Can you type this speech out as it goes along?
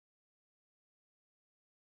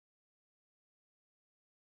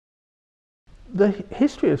The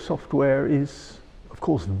history of software is, of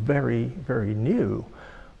course, very, very new.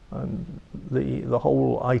 The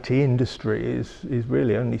whole IT industry is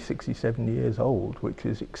really only 60-70 years old, which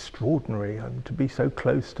is extraordinary. To be so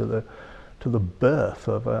close to the birth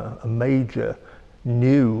of a major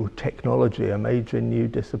new technology, a major new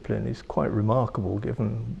discipline, is quite remarkable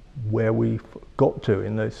given where we've got to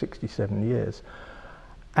in those 67 years.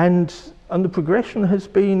 And the progression has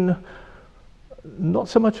been not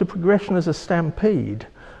so much a progression as a stampede,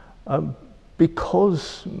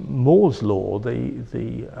 because Moore's law,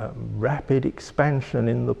 the rapid expansion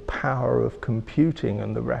in the power of computing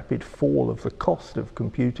and the rapid fall of the cost of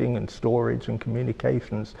computing and storage and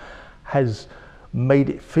communications, has made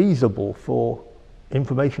it feasible for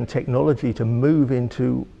information technology to move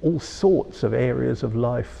into all sorts of areas of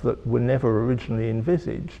life that were never originally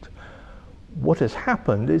envisaged. What has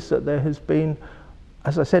happened is that there has been,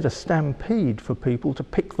 as I said, a stampede for people to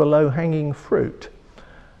pick the low-hanging fruit.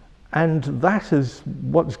 And that is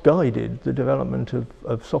what's guided the development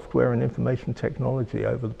of software and information technology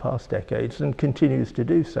over the past decades, and continues to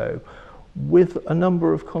do so, with a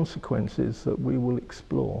number of consequences that we will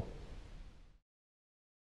explore.